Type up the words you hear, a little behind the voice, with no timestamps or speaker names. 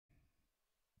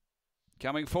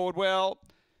Coming forward well.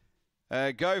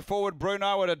 Go Forward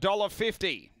Bruno at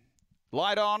 $1.50.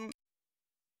 Light on.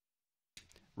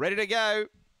 Ready to go.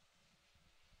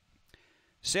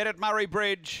 Set at Murray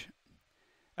Bridge.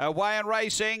 Away and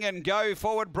racing, and Go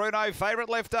Forward Bruno, favourite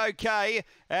left okay.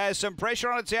 Some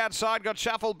pressure on its outside, got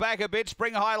shuffled back a bit.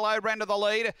 Spring High Low ran to the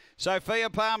lead. Sophia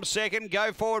Palm second,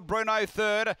 Go Forward Bruno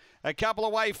third. A couple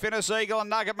away, Finnis Eagle and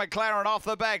Nugget McLaren off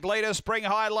the back. Leader Spring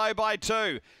High Low by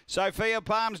 2. Sophia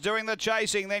Palm's doing the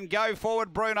chasing, then Go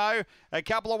Forward Bruno. A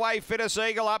couple away, Finnis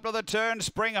Eagle up to the turn.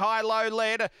 Spring High Low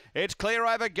led. It's clear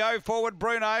over Go Forward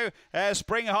Bruno.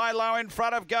 Spring High Low in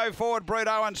front of Go Forward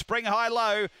Bruno, and Spring High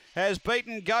Low has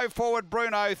beaten Go Forward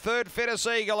Bruno. Third,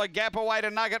 Finnis Eagle. A gap away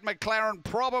to Nugget McLaren,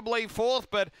 probably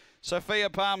fourth, but Sophia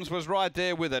Palms was right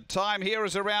there with it. Time here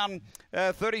is around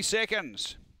 30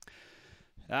 seconds.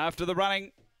 After the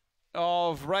running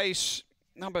of race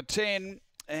number 10,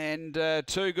 and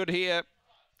 2 good here.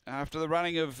 After the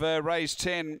running of race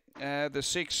 10, the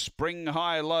 6 Spring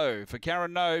High Low for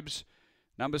Karen Nobes.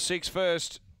 Number 6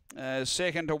 first,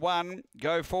 second to 1,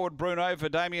 Go Forward Bruno for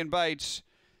Damien Bates.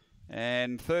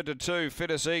 And third to 2,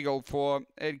 Finnis Eagle for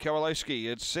Ed Kowalewski.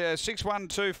 It's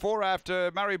 6-1-2-4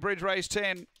 after Murray-Bridge race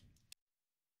 10.